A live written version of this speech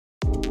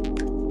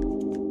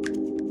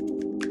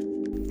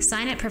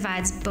Cynet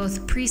provides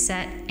both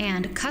preset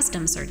and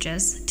custom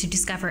searches to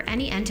discover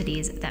any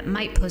entities that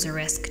might pose a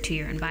risk to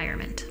your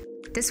environment.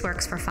 This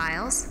works for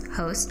files,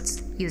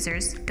 hosts,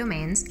 users,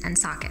 domains, and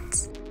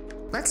sockets.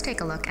 Let's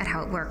take a look at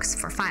how it works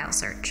for file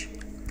search.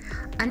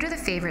 Under the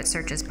Favorite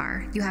Searches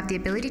bar, you have the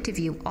ability to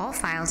view all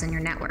files in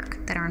your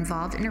network that are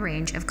involved in a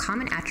range of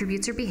common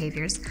attributes or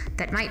behaviors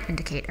that might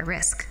indicate a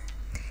risk.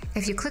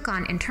 If you click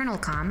on Internal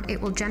Com,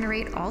 it will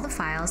generate all the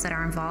files that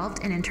are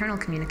involved in internal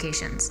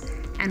communications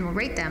and will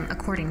rate them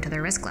according to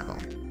their risk level.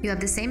 You have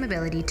the same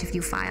ability to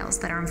view files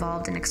that are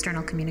involved in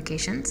external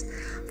communications,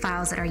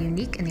 files that are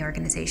unique in the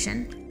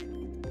organization,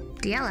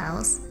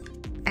 DLLs,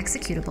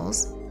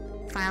 executables,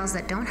 files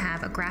that don't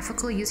have a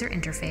graphical user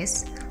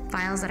interface,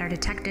 files that are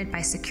detected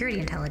by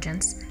security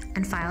intelligence,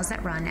 and files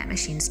that run at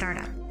machine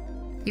startup.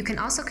 You can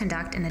also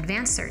conduct an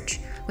advanced search,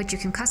 which you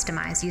can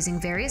customize using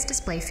various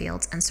display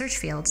fields and search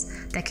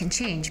fields that can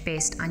change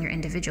based on your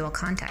individual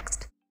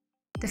context.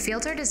 The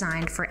fields are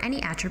designed for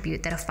any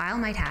attribute that a file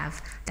might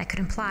have that could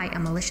imply a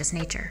malicious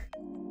nature.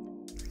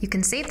 You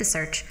can save the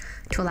search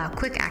to allow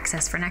quick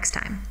access for next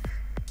time.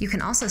 You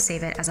can also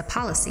save it as a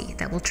policy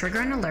that will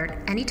trigger an alert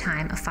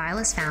anytime a file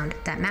is found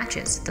that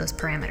matches those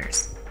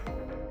parameters.